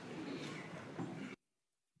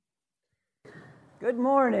Good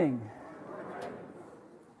morning.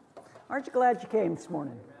 Aren't you glad you came this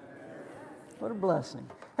morning? What a blessing.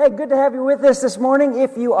 Hey, good to have you with us this morning.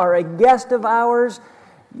 If you are a guest of ours,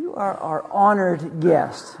 you are our honored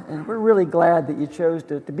guest. And we're really glad that you chose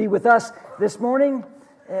to be with us this morning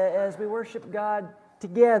as we worship God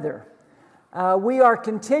together. We are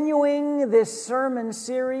continuing this sermon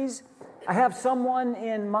series. I have someone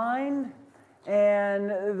in mind.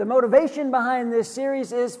 And the motivation behind this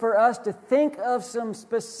series is for us to think of some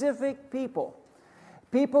specific people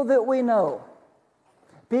that we know,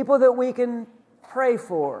 people that we can pray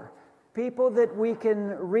for, people that we can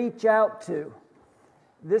reach out to.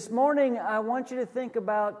 This morning, I want you to think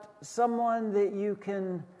about someone that you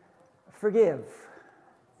can forgive.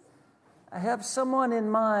 I have someone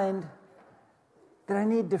in mind that I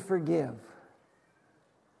need to forgive.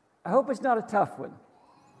 I hope it's not a tough one.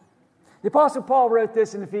 The Apostle Paul wrote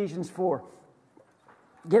this in Ephesians 4.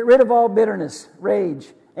 Get rid of all bitterness, rage,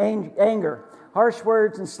 anger, harsh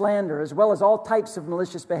words, and slander, as well as all types of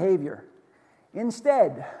malicious behavior.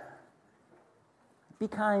 Instead, be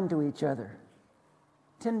kind to each other,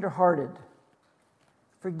 tender-hearted,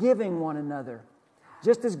 forgiving one another,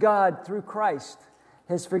 just as God, through Christ,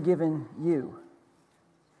 has forgiven you.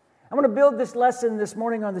 I want to build this lesson this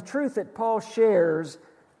morning on the truth that Paul shares,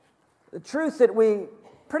 the truth that we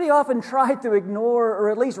pretty often try to ignore or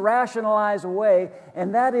at least rationalize away,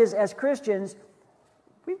 and that is, as Christians,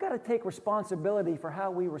 we've got to take responsibility for how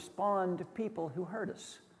we respond to people who hurt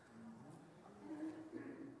us.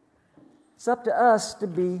 It's up to us to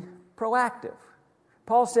be proactive.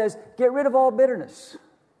 Paul says, get rid of all bitterness.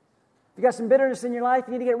 If you got some bitterness in your life,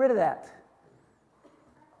 you need to get rid of that.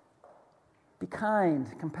 Be kind,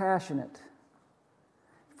 compassionate,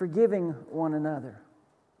 forgiving one another.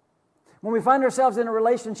 When we find ourselves in a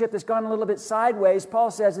relationship that's gone a little bit sideways,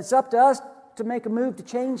 Paul says it's up to us to make a move to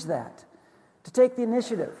change that, to take the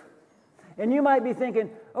initiative. And you might be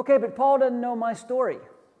thinking, okay, but Paul doesn't know my story.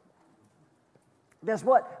 Guess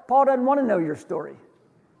what? Paul doesn't want to know your story.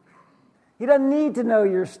 He doesn't need to know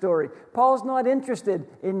your story. Paul's not interested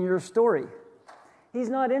in your story. He's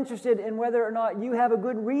not interested in whether or not you have a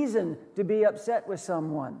good reason to be upset with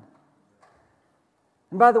someone.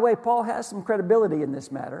 And by the way, Paul has some credibility in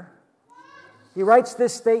this matter. He writes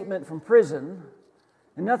this statement from prison,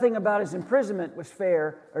 and nothing about his imprisonment was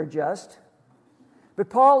fair or just. But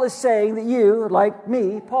Paul is saying that you, like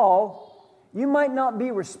me, Paul, you might not be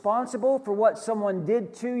responsible for what someone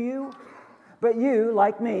did to you, but you,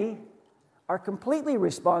 like me, are completely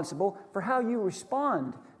responsible for how you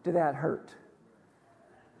respond to that hurt.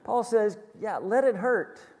 Paul says, yeah, let it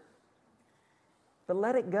hurt, but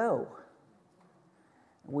let it go.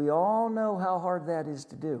 We all know how hard that is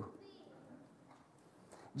to do.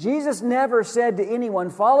 Jesus never said to anyone,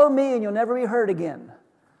 follow me and you'll never be hurt again.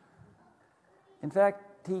 In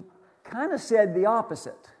fact, he kind of said the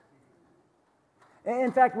opposite. In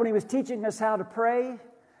fact, when he was teaching us how to pray,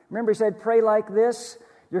 remember he said, pray like this,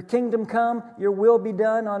 your kingdom come, your will be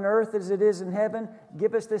done on earth as it is in heaven.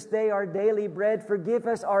 Give us this day our daily bread. Forgive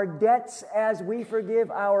us our debts as we forgive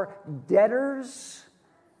our debtors.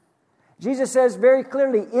 Jesus says very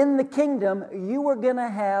clearly, in the kingdom, you are going to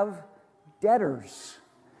have debtors.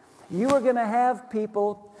 You are going to have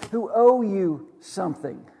people who owe you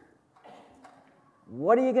something.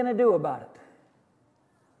 What are you going to do about it?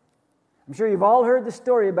 I'm sure you've all heard the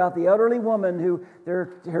story about the elderly woman who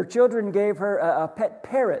her children gave her a pet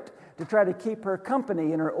parrot to try to keep her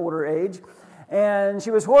company in her older age. And she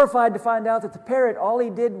was horrified to find out that the parrot, all he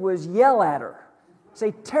did was yell at her,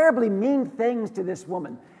 say terribly mean things to this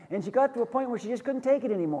woman. And she got to a point where she just couldn't take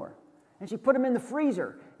it anymore. And she put him in the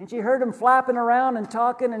freezer. And she heard him flapping around and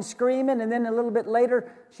talking and screaming. And then a little bit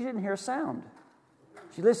later, she didn't hear a sound.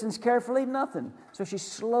 She listens carefully, nothing. So she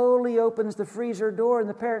slowly opens the freezer door and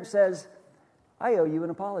the parrot says, I owe you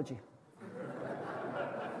an apology.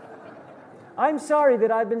 I'm sorry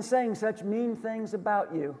that I've been saying such mean things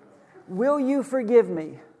about you. Will you forgive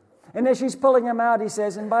me? And as she's pulling him out, he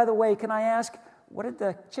says, and by the way, can I ask, what did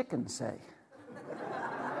the chicken say?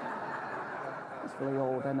 It's really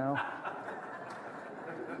old, I know.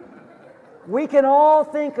 We can all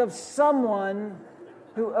think of someone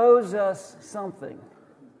who owes us something.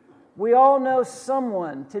 We all know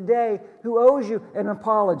someone today who owes you an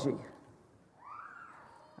apology.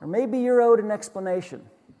 Or maybe you're owed an explanation.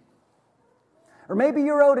 Or maybe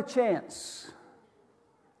you're owed a chance.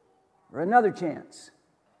 Or another chance.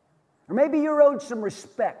 Or maybe you're owed some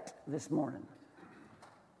respect this morning.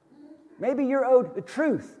 Maybe you're owed the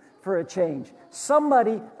truth for a change.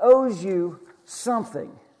 Somebody owes you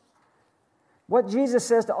something. What Jesus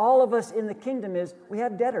says to all of us in the kingdom is, we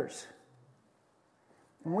have debtors.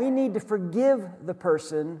 We need to forgive the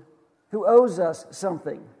person who owes us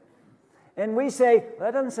something. And we say,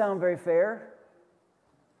 well, that doesn't sound very fair.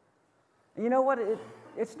 And you know what?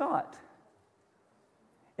 It's not.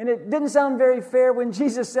 And it didn't sound very fair when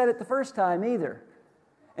Jesus said it the first time either.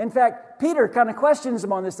 In fact, Peter kind of questions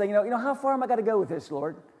him on this thing. You know, how far am I going to go with this,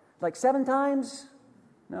 Lord? Like 7 times?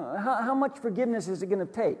 No. How much forgiveness is it going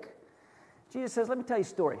to take? Jesus says, let me tell you a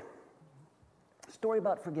story. A story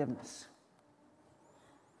about forgiveness.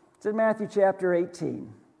 It's in Matthew chapter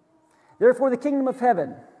 18. Therefore, the kingdom of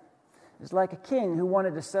heaven is like a king who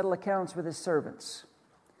wanted to settle accounts with his servants.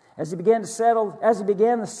 As he began the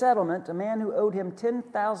settlement, a man who owed him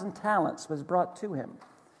 10,000 talents was brought to him.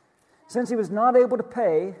 Since he was not able to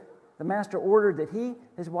pay, the master ordered that he,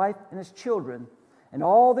 his wife, and his children, and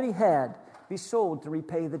all that he had, be sold to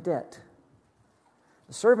repay the debt.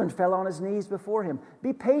 The servant fell on his knees before him.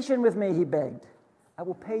 Be patient with me, he begged. I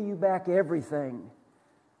will pay you back everything.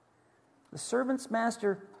 The servant's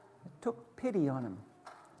master took pity on him,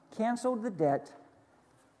 canceled the debt,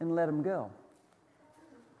 and let him go.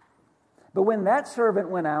 But when that servant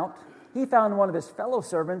went out, he found one of his fellow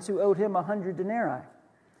servants who owed him 100 denarii.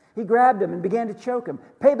 He grabbed him and began to choke him.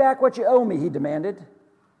 Pay back what you owe me, he demanded.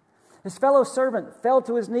 His fellow servant fell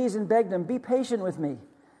to his knees and begged him, be patient with me,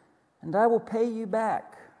 and I will pay you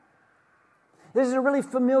back. This is a really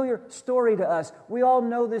familiar story to us. We all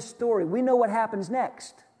know this story. We know what happens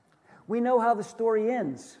next. We know how the story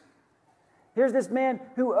ends. Here's this man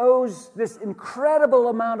who owes this incredible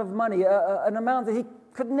amount of money, an amount that he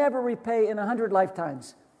could never repay in 100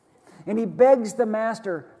 lifetimes. And he begs the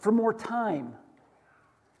master for more time.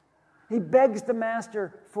 He begs the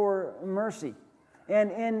master for mercy.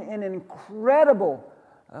 And in an incredible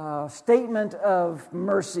statement of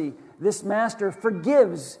mercy, this master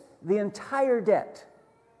forgives the entire debt.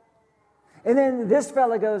 And then this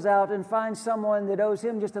fella goes out and finds someone that owes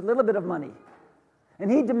him just a little bit of money.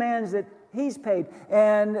 And he demands that he's paid.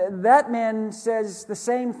 And that man says the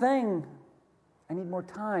same thing. I need more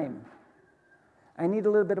time. I need a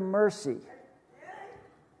little bit of mercy.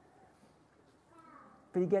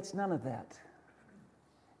 But he gets none of that.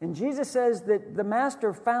 And Jesus says that the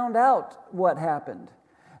master found out what happened.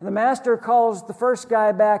 And the master calls the first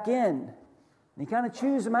guy back in. And he kind of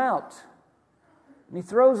chews him out. And he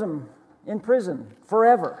throws him in prison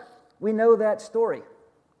forever. We know that story.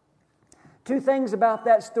 2 things about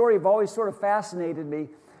that story have always sort of fascinated me.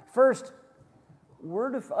 First,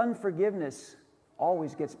 word of unforgiveness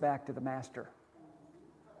always gets back to the master.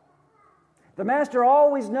 The master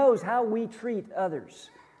always knows how we treat others.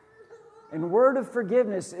 And word of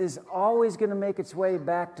forgiveness is always going to make its way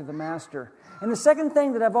back to the master. And the second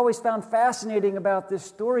thing that I've always found fascinating about this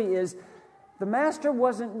story is the master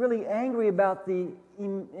wasn't really angry about the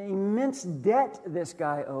immense debt this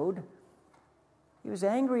guy owed. He was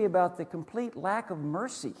angry about the complete lack of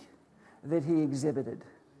mercy that he exhibited.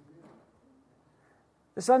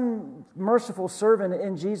 This unmerciful servant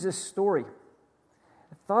in Jesus' story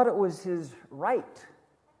thought it was his right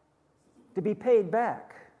to be paid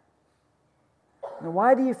back. Now,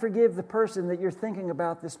 why do you forgive the person that you're thinking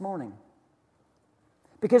about this morning?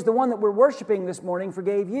 Because the one that we're worshiping this morning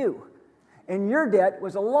forgave you. And your debt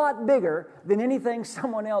was a lot bigger than anything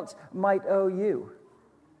someone else might owe you.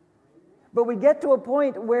 But we get to a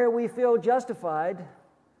point where we feel justified.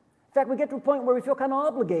 In fact, we get to a point where we feel kind of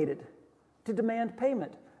obligated to demand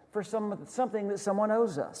payment for something that someone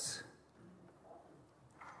owes us.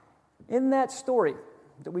 In that story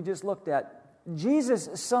that we just looked at, Jesus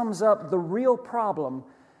sums up the real problem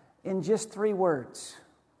in just 3 words.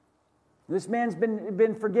 This man's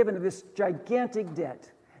been forgiven of this gigantic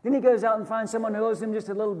debt. Then he goes out and finds someone who owes him just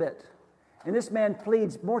a little bit. And this man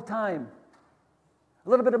pleads more time, a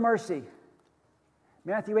little bit of mercy.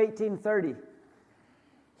 Matthew 18:30,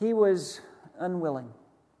 he was unwilling.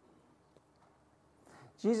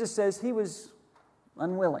 Jesus says he was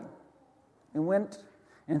unwilling and went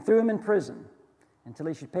and threw him in prison until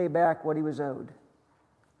he should pay back what he was owed.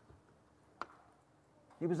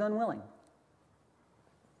 He was unwilling.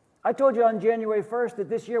 I told you on January 1st that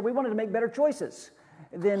this year we wanted to make better choices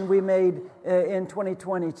than we made in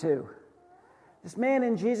 2022. This man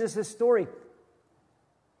in Jesus' story,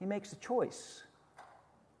 he makes a choice.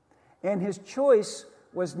 And his choice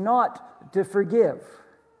was not to forgive.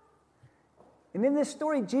 And in this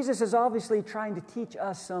story, Jesus is obviously trying to teach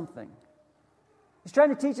us something. He's trying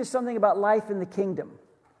to teach us something about life in the kingdom.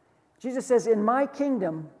 Jesus says, in my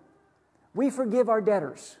kingdom, we forgive our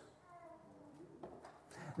debtors.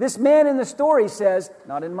 This man in the story says,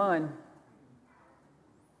 not in mine.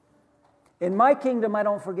 In my kingdom, I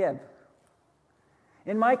don't forgive.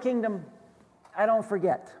 In my kingdom, I don't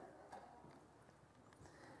forget.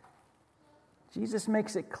 Jesus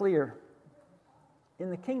makes it clear. In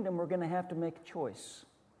the kingdom, we're going to have to make a choice.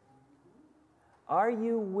 Are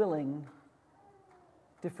you willing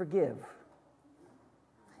to forgive,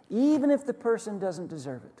 even if the person doesn't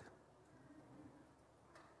deserve it?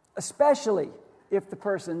 Especially if the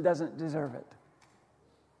person doesn't deserve it.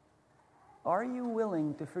 Are you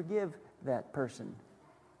willing to forgive that person?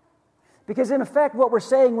 Because in effect, what we're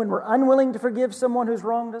saying when we're unwilling to forgive someone who's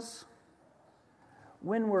wronged us,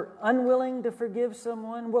 when we're unwilling to forgive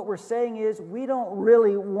someone, what we're saying is we don't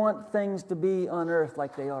really want things to be on earth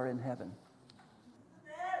like they are in heaven.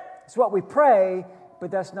 It's what we pray, but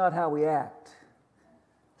that's not how we act.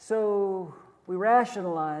 So we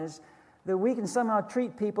rationalize that we can somehow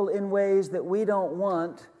treat people in ways that we don't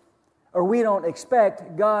want or we don't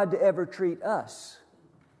expect God to ever treat us.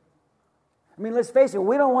 I mean, let's face it,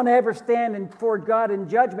 we don't want to ever stand before God in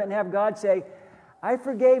judgment and have God say, I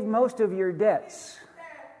forgave most of your debts.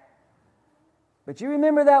 But you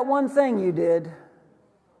remember that one thing you did.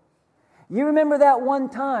 You remember that one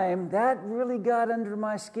time that really got under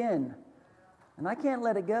my skin. And I can't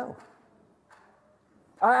let it go.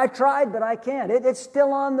 I tried, but I can't. It's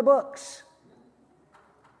still on the books.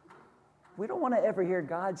 We don't want to ever hear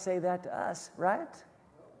God say that to us, right?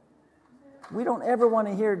 We don't ever want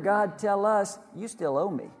to hear God tell us, you still owe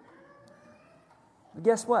me. But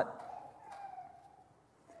guess what?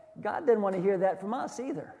 God didn't want to hear that from us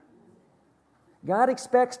either. God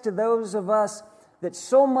expects to those of us that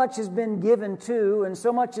so much has been given to and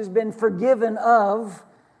so much has been forgiven of,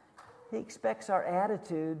 He expects our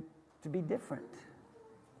attitude to be different.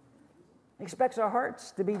 He expects our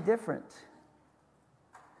hearts to be different.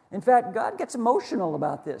 In fact, God gets emotional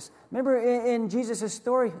about this. Remember in Jesus'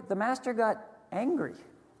 story, the master got angry.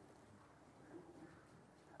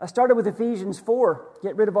 I started with Ephesians 4.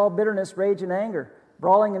 Get rid of all bitterness, rage, and anger,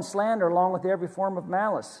 brawling and slander, along with every form of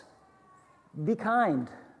malice. Be kind,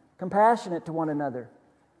 compassionate to one another,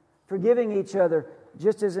 forgiving each other,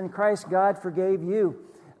 just as in Christ God forgave you.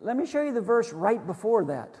 Let me show you the verse right before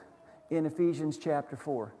that in Ephesians chapter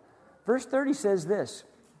 4. Verse 30 says this,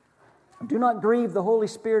 do not grieve the Holy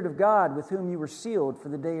Spirit of God with whom you were sealed for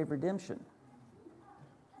the day of redemption.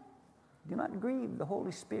 Do not grieve the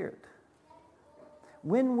Holy Spirit.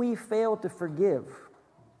 When we fail to forgive,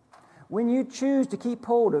 when you choose to keep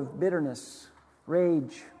hold of bitterness,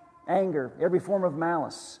 rage, anger, every form of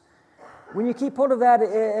malice, when you keep hold of that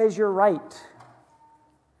as your right,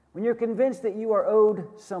 when you're convinced that you are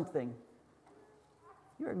owed something,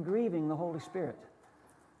 you're grieving the Holy Spirit.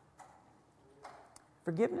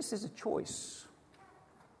 Forgiveness is a choice.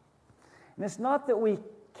 And it's not that we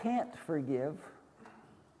can't forgive.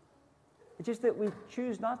 It's just that we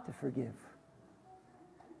choose not to forgive.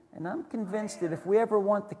 And I'm convinced that if we ever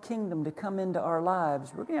want the kingdom to come into our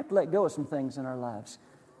lives, we're going to have to let go of some things in our lives.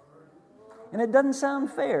 And it doesn't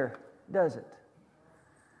sound fair, does it?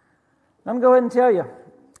 I'm going to go ahead and tell you,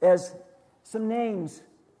 as some names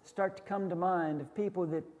start to come to mind of people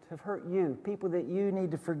that have hurt you, people that you need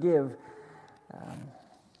to forgive.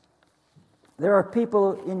 There are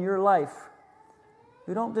people in your life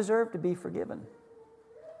who don't deserve to be forgiven.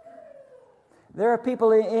 There are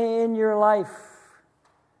people in your life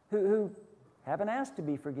who haven't asked to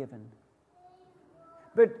be forgiven.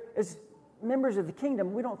 But as members of the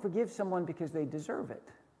kingdom, we don't forgive someone because they deserve it.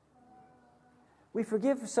 We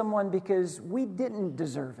forgive someone because we didn't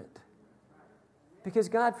deserve it. Because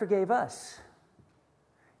God forgave us.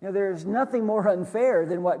 You know, there's nothing more unfair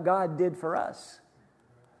than what God did for us.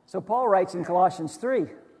 So Paul writes in Colossians 3,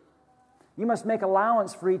 you must make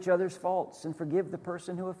allowance for each other's faults and forgive the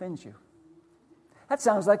person who offends you. That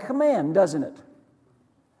sounds like a command, doesn't it?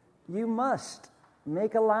 You must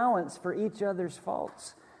make allowance for each other's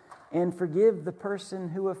faults and forgive the person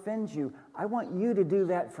who offends you. I want you to do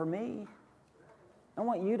that for me. I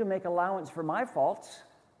want you to make allowance for my faults.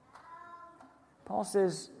 Paul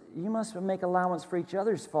says, you must make allowance for each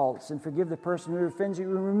other's faults and forgive the person who offends you.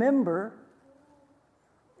 Remember,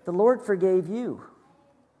 the Lord forgave you,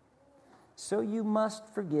 so you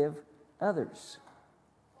must forgive others.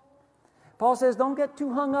 Paul says, don't get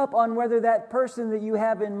too hung up on whether that person that you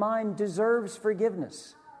have in mind deserves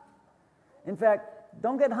forgiveness. In fact,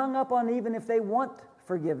 don't get hung up on even if they want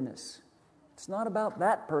forgiveness. It's not about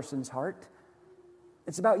that person's heart.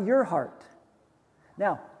 It's about your heart.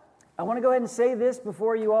 Now, I want to go ahead and say this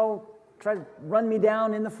before you all try to run me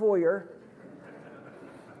down in the foyer.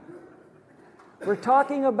 We're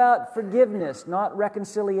talking about forgiveness, not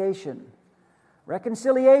reconciliation.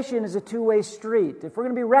 Reconciliation is a two-way street. If we're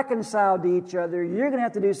going to be reconciled to each other, you're going to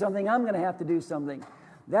have to do something, I'm going to have to do something.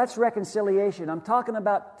 That's reconciliation. I'm talking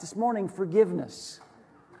about this morning forgiveness.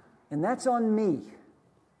 And that's on me.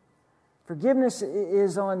 Forgiveness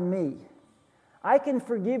is on me. I can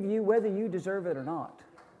forgive you whether you deserve it or not.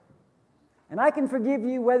 And I can forgive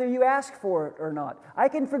you whether you ask for it or not. I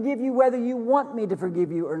can forgive you whether you want me to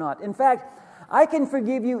forgive you or not. In fact, I can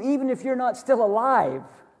forgive you even if you're not still alive.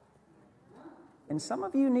 And some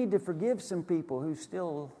of you need to forgive some people who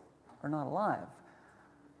still are not alive.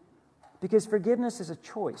 Because forgiveness is a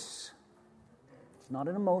choice. It's not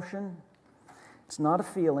an emotion. It's not a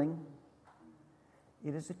feeling.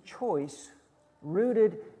 It is a choice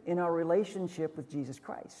rooted in our relationship with Jesus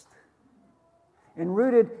Christ. And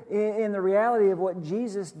rooted in the reality of what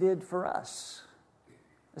Jesus did for us.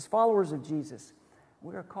 As followers of Jesus,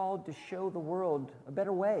 we are called to show the world a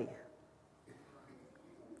better way.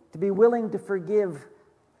 To be willing to forgive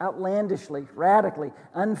outlandishly, radically,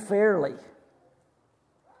 unfairly.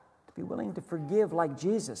 To be willing to forgive like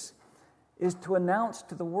Jesus is to announce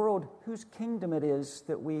to the world whose kingdom it is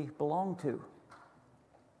that we belong to.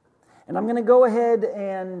 And I'm going to go ahead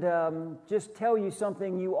and just tell you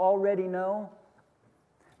something you already know.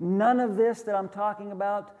 None of this that I'm talking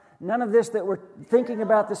about, none of this that we're thinking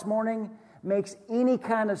about this morning makes any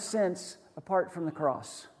kind of sense apart from the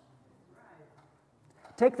cross.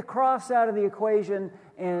 Take the cross out of the equation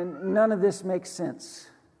and none of this makes sense.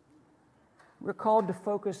 We're called to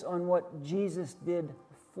focus on what Jesus did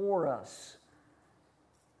for us,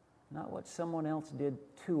 not what someone else did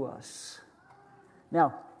to us.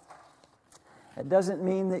 Now, that doesn't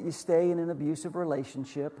mean that you stay in an abusive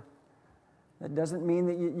relationship. That doesn't mean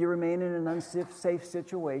that you remain in an unsafe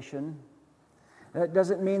situation. That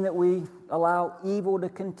doesn't mean that we allow evil to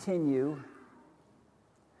continue.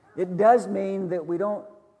 It does mean that we don't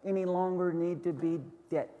any longer need to be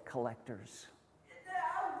debt collectors.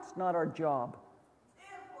 It's not our job.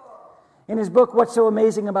 In his book, What's So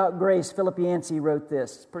Amazing About Grace, Philip Yancey wrote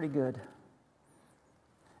this. It's pretty good.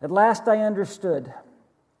 At last I understood.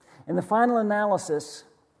 In the final analysis,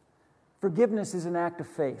 forgiveness is an act of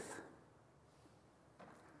faith.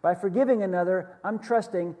 By forgiving another, I'm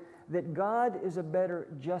trusting that God is a better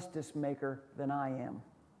justice maker than I am.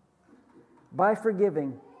 By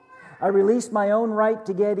forgiving, I release my own right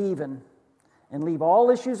to get even and leave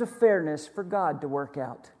all issues of fairness for God to work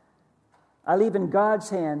out. I leave in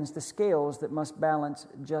God's hands the scales that must balance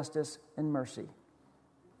justice and mercy.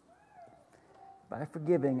 By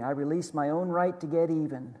forgiving, I release my own right to get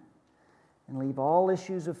even and leave all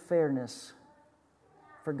issues of fairness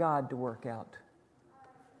for God to work out.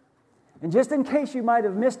 And just in case you might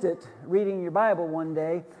have missed it reading your Bible one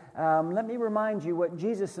day, let me remind you what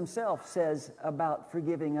Jesus himself says about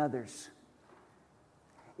forgiving others.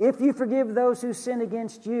 If you forgive those who sin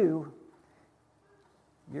against you,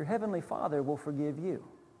 your heavenly Father will forgive you.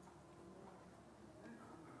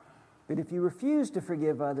 But if you refuse to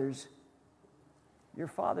forgive others, your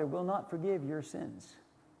Father will not forgive your sins.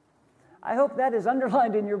 I hope that is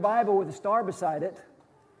underlined in your Bible with a star beside it,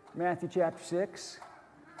 Matthew chapter 6.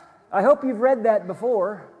 I hope you've read that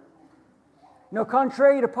before. You know,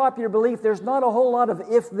 contrary to popular belief, there's not a whole lot of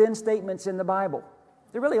if-then statements in the Bible.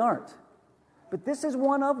 There really aren't. But this is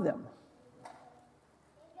one of them.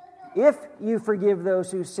 If you forgive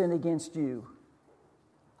those who sin against you,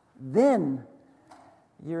 then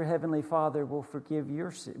your heavenly Father will forgive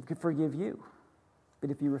you.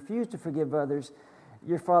 But if you refuse to forgive others,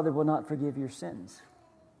 your Father will not forgive your sins.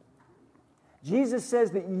 Jesus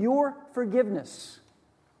says that your forgiveness,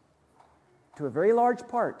 to a very large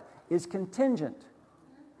part, is contingent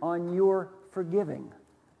on your forgiving.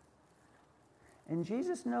 And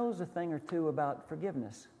Jesus knows a thing or two about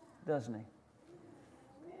forgiveness, doesn't he?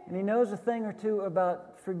 And he knows a thing or two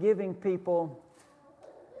about forgiving people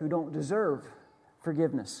who don't deserve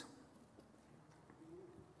forgiveness.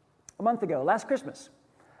 A month ago, last Christmas,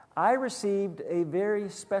 I received a very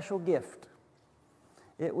special gift.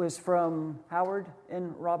 It was from Howard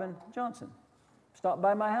and Robin Johnson. Stopped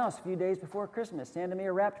by my house a few days before Christmas, handed me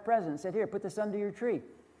a wrapped present, said, "Here, put this under your tree.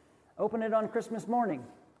 Open it on Christmas morning."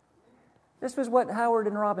 This was what Howard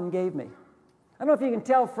and Robin gave me. I don't know if you can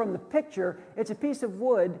tell from the picture, it's a piece of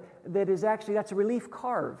wood that is actually, that's a relief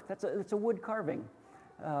carved. It's a wood carving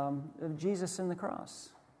of Jesus and the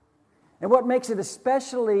cross. And what makes it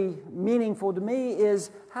especially meaningful to me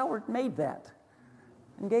is Howard made that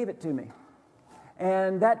and gave it to me.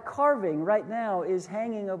 And that carving right now is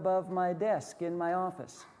hanging above my desk in my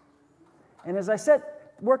office. And as I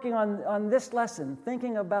sat working on this lesson,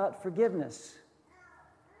 thinking about forgiveness,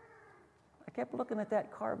 I kept looking at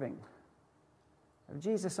that carving of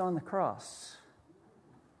Jesus on the cross.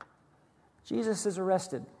 Jesus is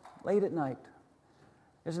arrested late at night.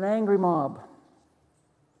 There's an angry mob.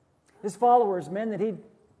 His followers, men that he'd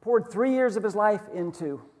poured 3 years of his life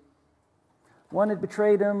into, One had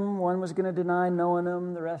betrayed him, one was going to deny knowing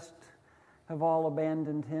him, the rest have all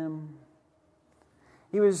abandoned him.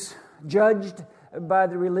 He was judged by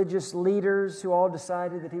the religious leaders who all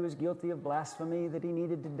decided that he was guilty of blasphemy, that he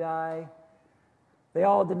needed to die. They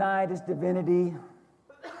all denied his divinity.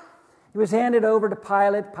 He was handed over to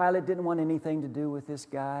Pilate. Pilate didn't want anything to do with this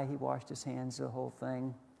guy. He washed his hands of the whole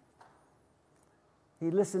thing.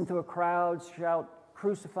 He listened to a crowd shout,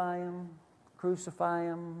 "Crucify him, crucify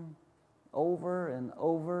him," over and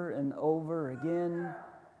over and over again.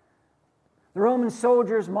 The Roman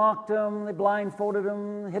soldiers mocked him. They blindfolded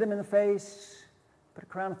him, hit him in the face, put a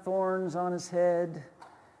crown of thorns on his head.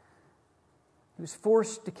 He was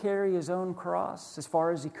forced to carry his own cross as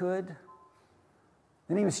far as he could.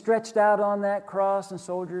 Then he was stretched out on that cross, and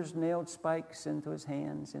soldiers nailed spikes into his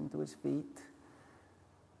hands, into his feet.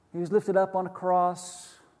 He was lifted up on a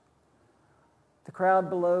cross. The crowd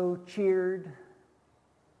below cheered.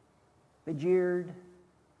 They jeered.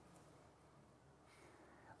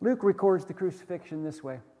 Luke records the crucifixion this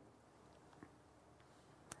way.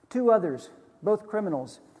 2 others, both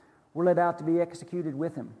criminals, were led out to be executed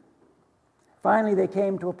with him. Finally, they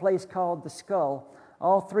came to a place called the Skull.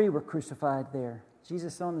 All 3 were crucified there.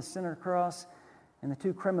 Jesus on the center cross and the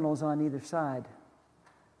 2 criminals on either side.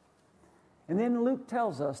 And then Luke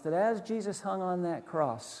tells us that as Jesus hung on that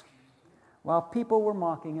cross, while people were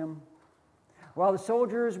mocking him, while the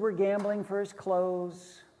soldiers were gambling for his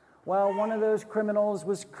clothes, while one of those criminals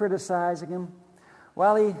was criticizing him,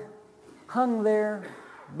 while he hung there,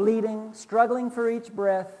 bleeding, struggling for each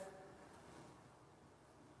breath,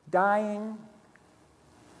 dying,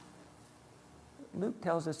 Luke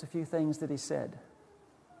tells us a few things that he said.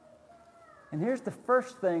 And here's the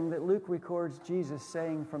first thing that Luke records Jesus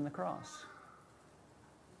saying from the cross.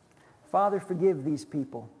 "Father, forgive these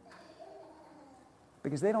people,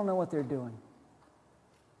 because they don't know what they're doing."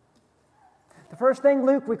 The first thing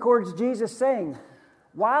Luke records Jesus saying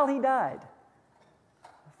while he died,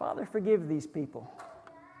 "Father, forgive these people.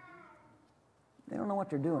 They don't know what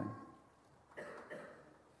they're doing."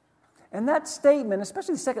 And that statement,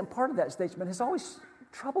 especially the second part of that statement, has always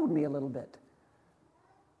troubled me a little bit.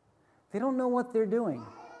 They don't know what they're doing.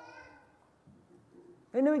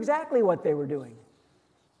 They knew exactly what they were doing.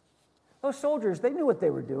 Those soldiers, they knew what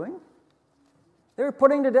they were doing. They were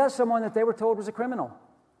putting to death someone that they were told was a criminal.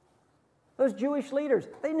 Those Jewish leaders,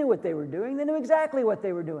 they knew what they were doing. They knew exactly what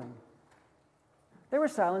they were doing. They were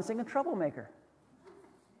silencing a troublemaker.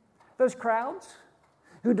 Those crowds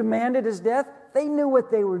who demanded his death, they knew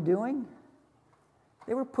what they were doing.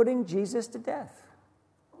 They were putting Jesus to death.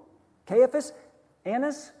 Caiaphas,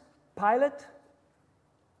 Annas, Pilate,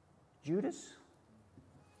 Judas,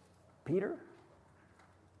 Peter,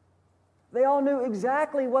 they all knew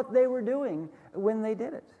exactly what they were doing when they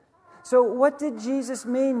did it. So what did Jesus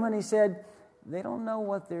mean when he said, "They don't know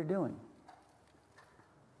what they're doing"?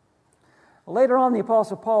 Well, later on, the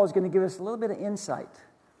Apostle Paul is going to give us a little bit of insight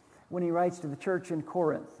when he writes to the church in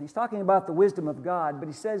Corinth. He's talking about the wisdom of God, but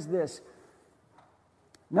he says this: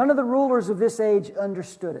 "None of the rulers of this age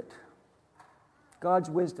understood it." God's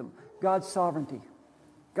wisdom, God's sovereignty,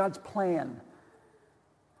 God's plan.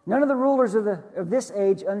 None of the rulers of this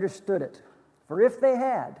age understood it. For if they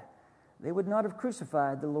had, they would not have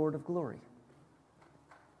crucified the Lord of glory.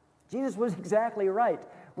 Jesus was exactly right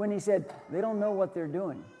when he said, they don't know what they're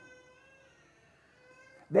doing.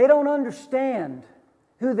 They don't understand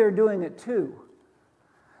who they're doing it to.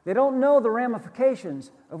 They don't know the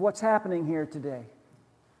ramifications of what's happening here today.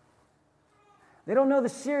 They don't know the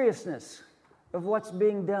seriousness of what's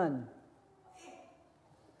being done.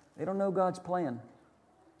 They don't know God's plan.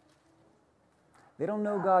 They don't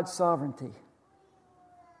know God's sovereignty.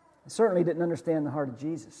 They certainly didn't understand the heart of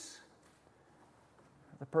Jesus,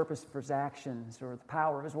 the purpose for his actions, or the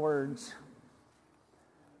power of his words.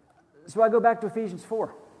 So I go back to Ephesians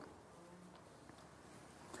 4.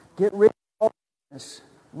 Get rid of all bitterness,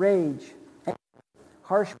 rage, anger,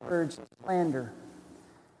 harsh words, slander,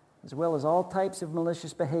 as well as all types of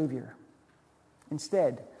malicious behavior.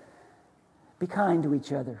 Instead, be kind to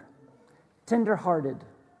each other, tender-hearted,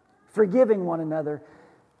 forgiving one another,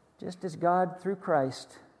 just as God, through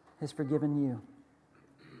Christ, has forgiven you.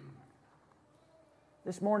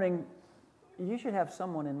 This morning, you should have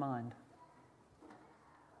someone in mind.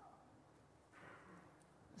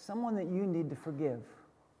 Someone that you need to forgive.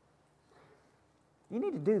 You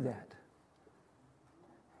need to do that.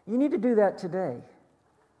 You need to do that today.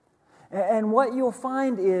 And what you'll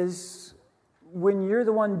find is, when you're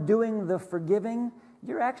the one doing the forgiving,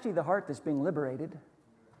 you're actually the heart that's being liberated.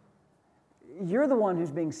 You're the one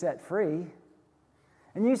who's being set free.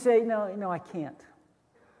 And you say, no, I can't.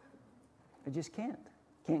 I just can't.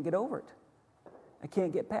 Can't get over it. I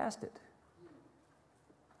can't get past it.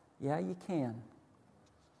 Yeah, you can.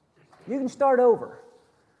 You can start over.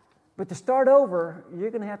 But to start over,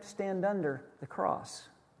 you're going to have to stand under the cross.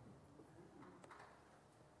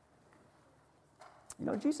 You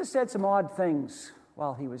know, Jesus said some odd things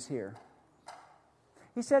while he was here.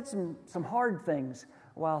 He said some hard things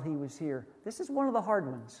while he was here. This is one of the hard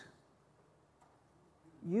ones.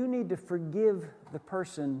 You need to forgive the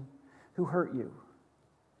person who hurt you.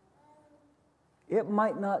 It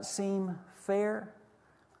might not seem fair,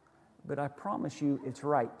 but I promise you it's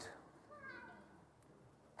right.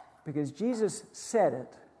 Because Jesus said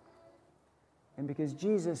it, and because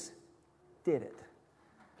Jesus did it.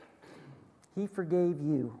 He forgave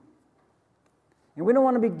you. And we don't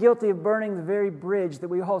want to be guilty of burning the very bridge that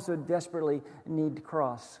we also desperately need to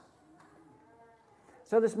cross.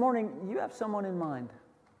 So this morning, you have someone in mind.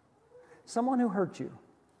 Someone who hurt you.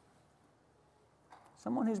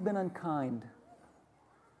 Someone who's been unkind,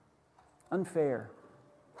 unfair,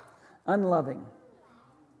 unloving.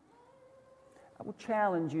 I will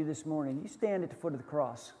challenge you this morning. You stand at the foot of the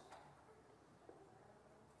cross.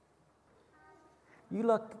 You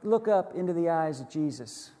look up into the eyes of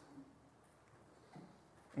Jesus.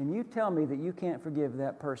 And you tell me that you can't forgive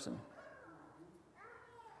that person.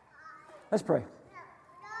 Let's pray.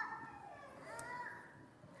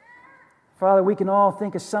 Father, we can all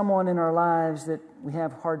think of someone in our lives that we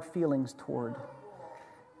have hard feelings toward.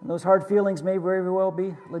 And those hard feelings may very well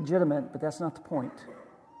be legitimate, but that's not the point.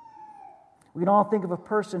 We can all think of a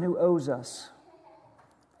person who owes us.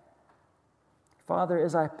 Father,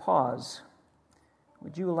 as I pause,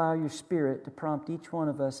 would you allow your Spirit to prompt each one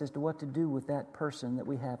of us as to what to do with that person that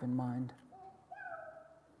we have in mind?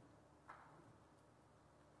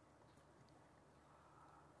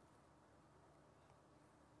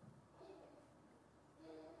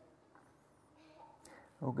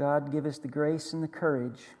 Oh God, give us the grace and the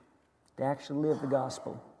courage to actually live the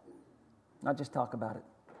gospel, not just talk about it.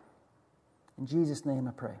 In Jesus' name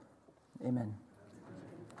I pray. Amen.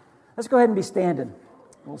 Let's go ahead and be standing.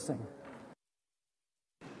 We'll sing.